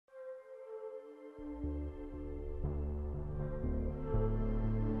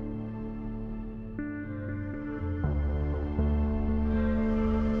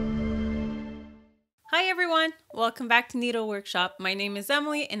Hi everyone! Welcome back to Needle Workshop. My name is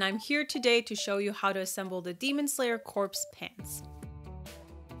Emily and I'm here today to show you how to assemble the Demon Slayer Corpse pants.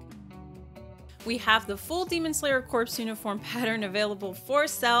 We have the full Demon Slayer Corpse uniform pattern available for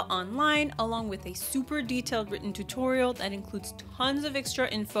sale online, along with a super detailed written tutorial that includes tons of extra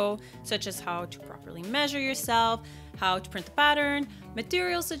info, such as how to properly measure yourself, how to print the pattern,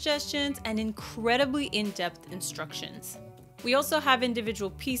 material suggestions, and incredibly in-depth instructions. We also have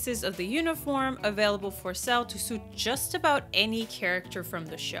individual pieces of the uniform available for sale to suit just about any character from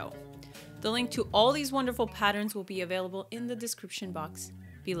the show. The link to all these wonderful patterns will be available in the description box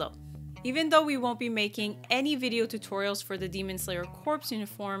below. Even though we won't be making any video tutorials for the Demon Slayer Corpse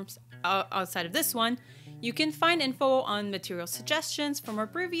uniforms outside of this one, you can find info on material suggestions from our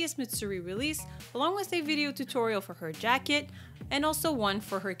previous Mitsuri release, along with a video tutorial for her jacket and also one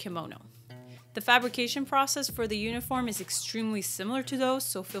for her kimono. The fabrication process for the uniform is extremely similar to those,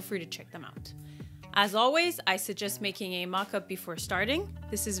 so feel free to check them out. As always, I suggest making a mock-up before starting.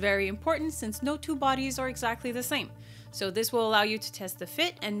 This is very important since no two bodies are exactly the same. So this will allow you to test the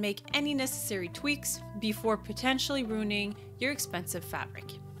fit and make any necessary tweaks before potentially ruining your expensive fabric.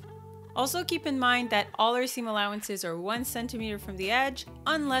 Also keep in mind that all our seam allowances are 1 centimeter from the edge,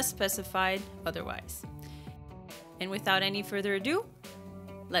 unless specified otherwise. And without any further ado,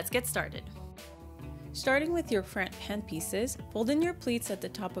 let's get started. Starting with your front pant pieces, fold in your pleats at the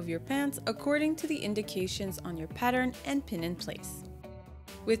top of your pants according to the indications on your pattern and pin in place.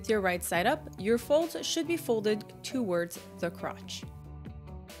 With your right side up, your folds should be folded towards the crotch.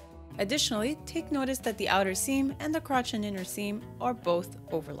 Additionally, take notice that the outer seam and the crotch and inner seam are both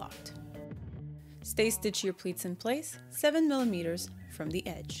overlocked. Stay stitch your pleats in place 7 millimeters from the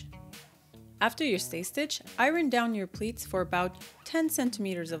edge. After your stay stitch, iron down your pleats for about 10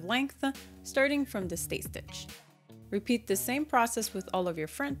 centimeters of length, starting from the stay stitch. Repeat the same process with all of your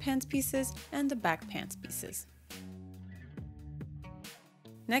front pants pieces and the back pants pieces.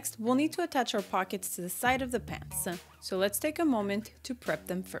 Next, we'll need to attach our pockets to the side of the pants, so let's take a moment to prep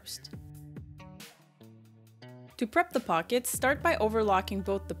them first. To prep the pockets, start by overlocking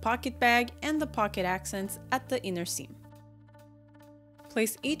both the pocket bag and the pocket accents at the inner seam.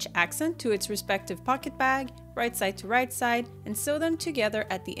 Place each accent to its respective pocket bag, right side to right side, and sew them together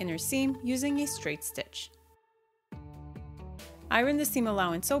at the inner seam using a straight stitch. Iron the seam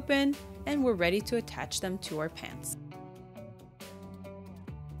allowance open, and we're ready to attach them to our pants.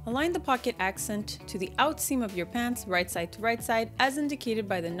 Align the pocket accent to the out seam of your pants, right side to right side, as indicated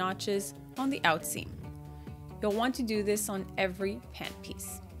by the notches on the out seam. You'll want to do this on every pant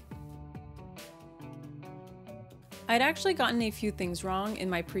piece. I'd actually gotten a few things wrong in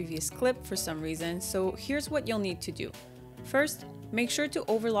my previous clip for some reason, so here's what you'll need to do. First, make sure to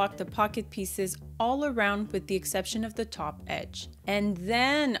overlock the pocket pieces all around with the exception of the top edge. And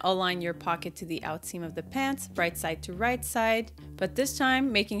then align your pocket to the outseam of the pants, right side to right side, but this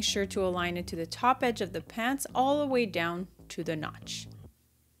time making sure to align it to the top edge of the pants all the way down to the notch.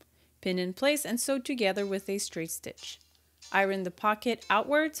 Pin in place and sew together with a straight stitch. Iron the pocket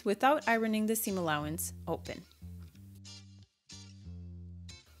outwards without ironing the seam allowance open.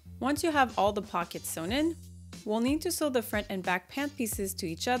 Once you have all the pockets sewn in, we'll need to sew the front and back pant pieces to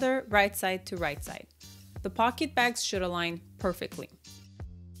each other, right side to right side. The pocket bags should align perfectly.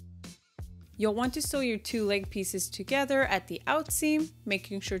 You'll want to sew your two leg pieces together at the out seam,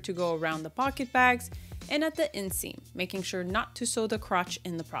 making sure to go around the pocket bags, and at the inseam, making sure not to sew the crotch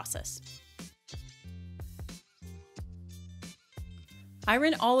in the process.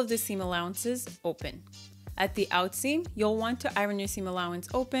 Iron all of the seam allowances open. At the out seam, you'll want to iron your seam allowance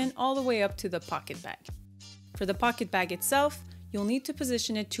open all the way up to the pocket bag. For the pocket bag itself, you'll need to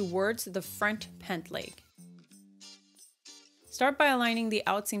position it towards the front pant leg. Start by aligning the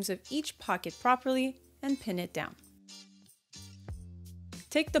out seams of each pocket properly and pin it down.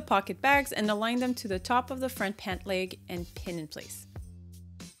 Take the pocket bags and align them to the top of the front pant leg and pin in place.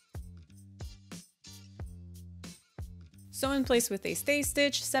 Sew in place with a stay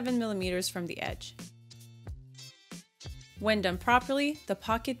stitch 7 millimeters from the edge. When done properly, the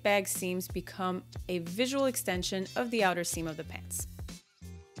pocket bag seams become a visual extension of the outer seam of the pants.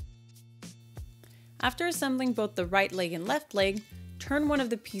 After assembling both the right leg and left leg, turn one of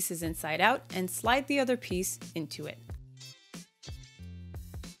the pieces inside out and slide the other piece into it.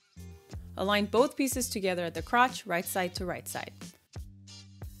 Align both pieces together at the crotch, right side to right side.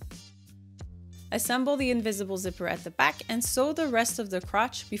 Assemble the invisible zipper at the back and sew the rest of the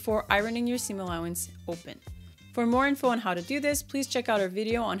crotch before ironing your seam allowance open. For more info on how to do this, please check out our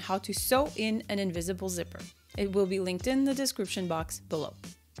video on how to sew in an invisible zipper. It will be linked in the description box below.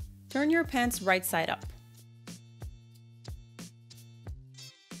 Turn your pants right side up.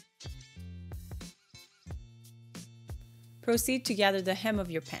 Proceed to gather the hem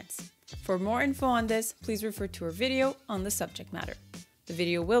of your pants. For more info on this, please refer to our video on the subject matter. The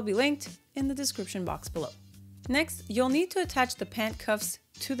video will be linked in the description box below. Next, you'll need to attach the pant cuffs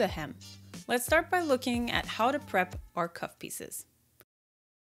to the hem. Let's start by looking at how to prep our cuff pieces.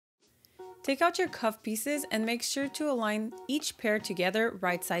 Take out your cuff pieces and make sure to align each pair together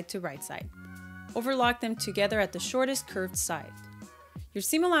right side to right side. Overlock them together at the shortest curved side. Your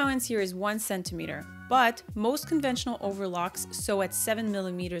seam allowance here is 1 centimeter, but most conventional overlocks sew at 7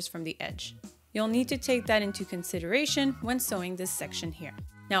 millimeters from the edge. You'll need to take that into consideration when sewing this section here.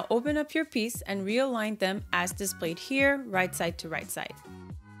 Now open up your piece and realign them as displayed here, right side to right side.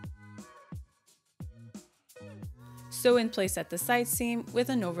 Sew in place at the side seam with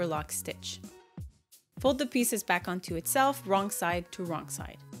an overlock stitch. Fold the pieces back onto itself, wrong side to wrong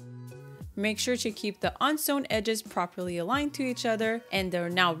side. Make sure to keep the unsewn edges properly aligned to each other, and they're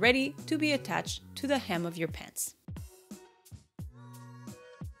now ready to be attached to the hem of your pants.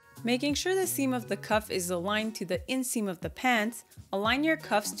 Making sure the seam of the cuff is aligned to the inseam of the pants, align your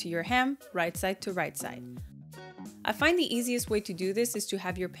cuffs to your hem, right side to right side. I find the easiest way to do this is to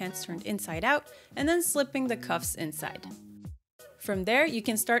have your pants turned inside out and then slipping the cuffs inside. From there, you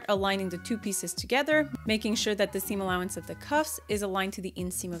can start aligning the two pieces together, making sure that the seam allowance of the cuffs is aligned to the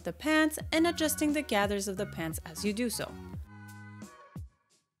inseam of the pants and adjusting the gathers of the pants as you do so.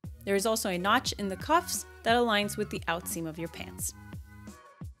 There is also a notch in the cuffs that aligns with the outseam of your pants.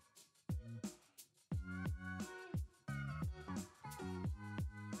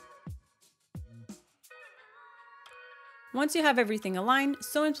 Once you have everything aligned,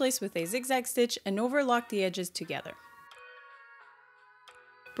 sew in place with a zigzag stitch and overlock the edges together.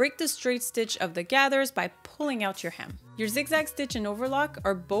 Break the straight stitch of the gathers by pulling out your hem. Your zigzag stitch and overlock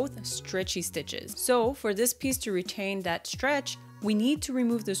are both stretchy stitches, so for this piece to retain that stretch, we need to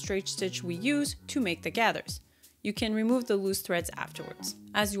remove the straight stitch we use to make the gathers. You can remove the loose threads afterwards.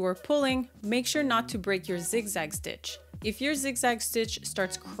 As you are pulling, make sure not to break your zigzag stitch. If your zigzag stitch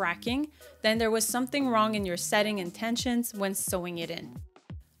starts cracking, then there was something wrong in your setting and tensions when sewing it in.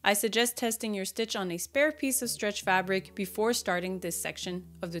 I suggest testing your stitch on a spare piece of stretch fabric before starting this section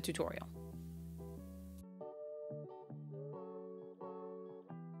of the tutorial.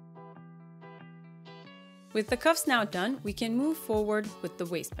 With the cuffs now done, we can move forward with the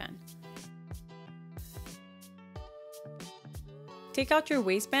waistband. Take out your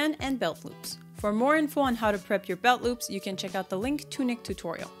waistband and belt loops. For more info on how to prep your belt loops, you can check out the link tunic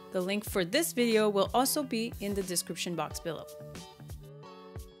tutorial. The link for this video will also be in the description box below.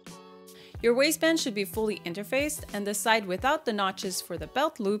 Your waistband should be fully interfaced, and the side without the notches for the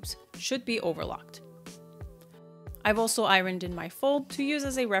belt loops should be overlocked. I've also ironed in my fold to use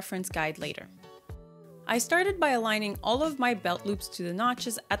as a reference guide later. I started by aligning all of my belt loops to the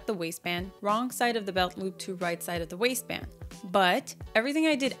notches at the waistband, wrong side of the belt loop to right side of the waistband. But everything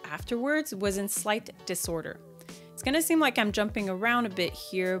I did afterwards was in slight disorder. It's gonna seem like I'm jumping around a bit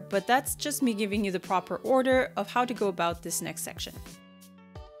here, but that's just me giving you the proper order of how to go about this next section.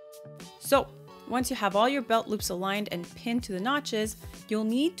 So, once you have all your belt loops aligned and pinned to the notches, you'll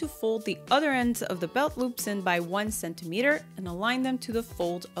need to fold the other ends of the belt loops in by 1 centimeter and align them to the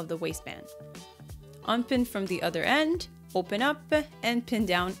fold of the waistband. Unpin from the other end, open up, and pin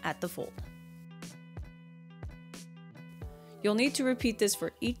down at the fold. You'll need to repeat this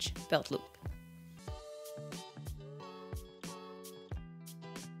for each belt loop.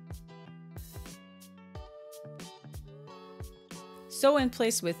 Sew in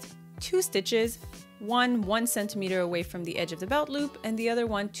place with 2 stitches, one 1 centimeter away from the edge of the belt loop and the other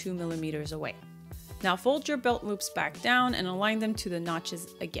one 2 millimeters away. Now fold your belt loops back down and align them to the notches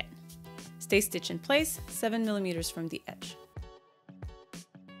again. Stay stitched in place 7 millimeters from the edge.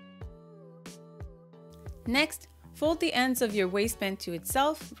 Next, fold the ends of your waistband to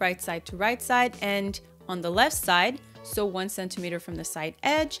itself, right side to right side, and on the left side, sew 1 centimeter from the side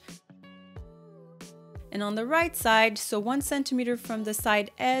edge. And on the right side, sew 1 centimeter from the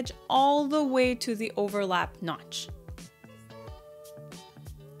side edge all the way to the overlap notch.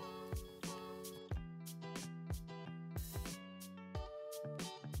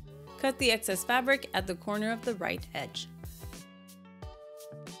 Cut the excess fabric at the corner of the right edge.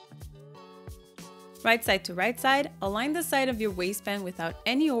 Right side to right side, align the side of your waistband without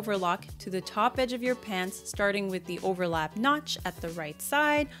any overlock to the top edge of your pants, starting with the overlap notch at the right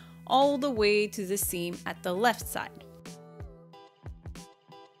side, all the way to the seam at the left side.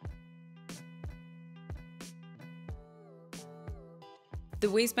 The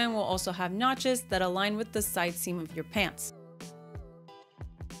waistband will also have notches that align with the side seam of your pants.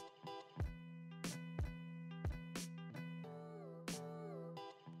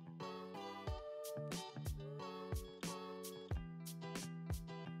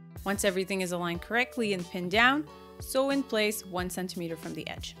 Once everything is aligned correctly and pinned down, sew in place 1 centimeter from the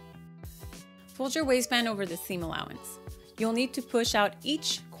edge. Fold your waistband over the seam allowance. You'll need to push out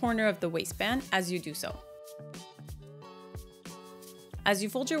each corner of the waistband as you do so. As you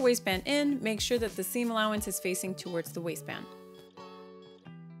fold your waistband in, make sure that the seam allowance is facing towards the waistband.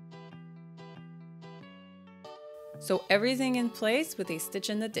 Sew everything in place with a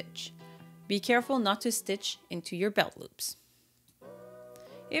stitch in the ditch. Be careful not to stitch into your belt loops.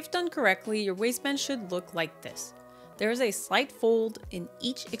 If done correctly, your waistband should look like this. There is a slight fold in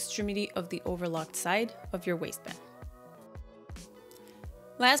each extremity of the overlocked side of your waistband.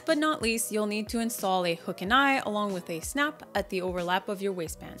 Last but not least, you'll need to install a hook and eye along with a snap at the overlap of your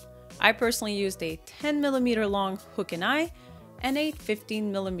waistband. I personally used a 10mm long hook and eye and a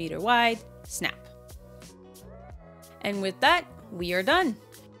 15mm wide snap. And with that, we are done.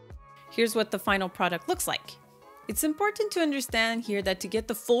 Here's what the final product looks like. It's important to understand here that to get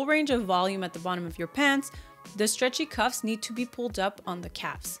the full range of volume at the bottom of your pants, the stretchy cuffs need to be pulled up on the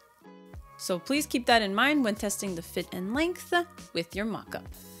calves. So please keep that in mind when testing the fit and length with your mock-up.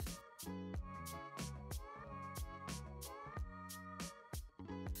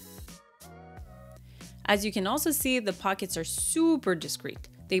 As you can also see, the pockets are super discreet.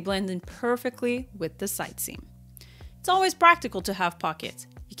 They blend in perfectly with the side seam. It's always practical to have pockets.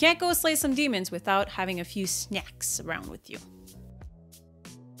 You can't go slay some demons without having a few snacks around with you.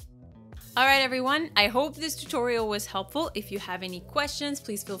 Alright everyone, I hope this tutorial was helpful. If you have any questions,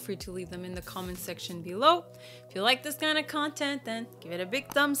 please feel free to leave them in the comments section below. If you like this kind of content, then give it a big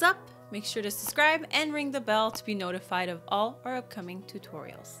thumbs up. Make sure to subscribe and ring the bell to be notified of all our upcoming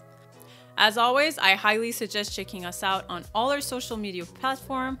tutorials. As always, I highly suggest checking us out on all our social media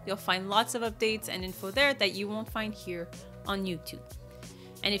platforms. You'll find lots of updates and info there that you won't find here on YouTube.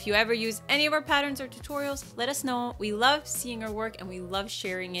 And if you ever use any of our patterns or tutorials, let us know. We love seeing our work and we love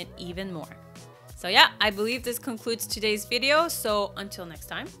sharing it even more. So yeah, I believe this concludes today's video. So until next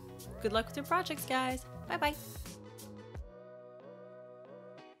time, good luck with your projects, guys. Bye bye.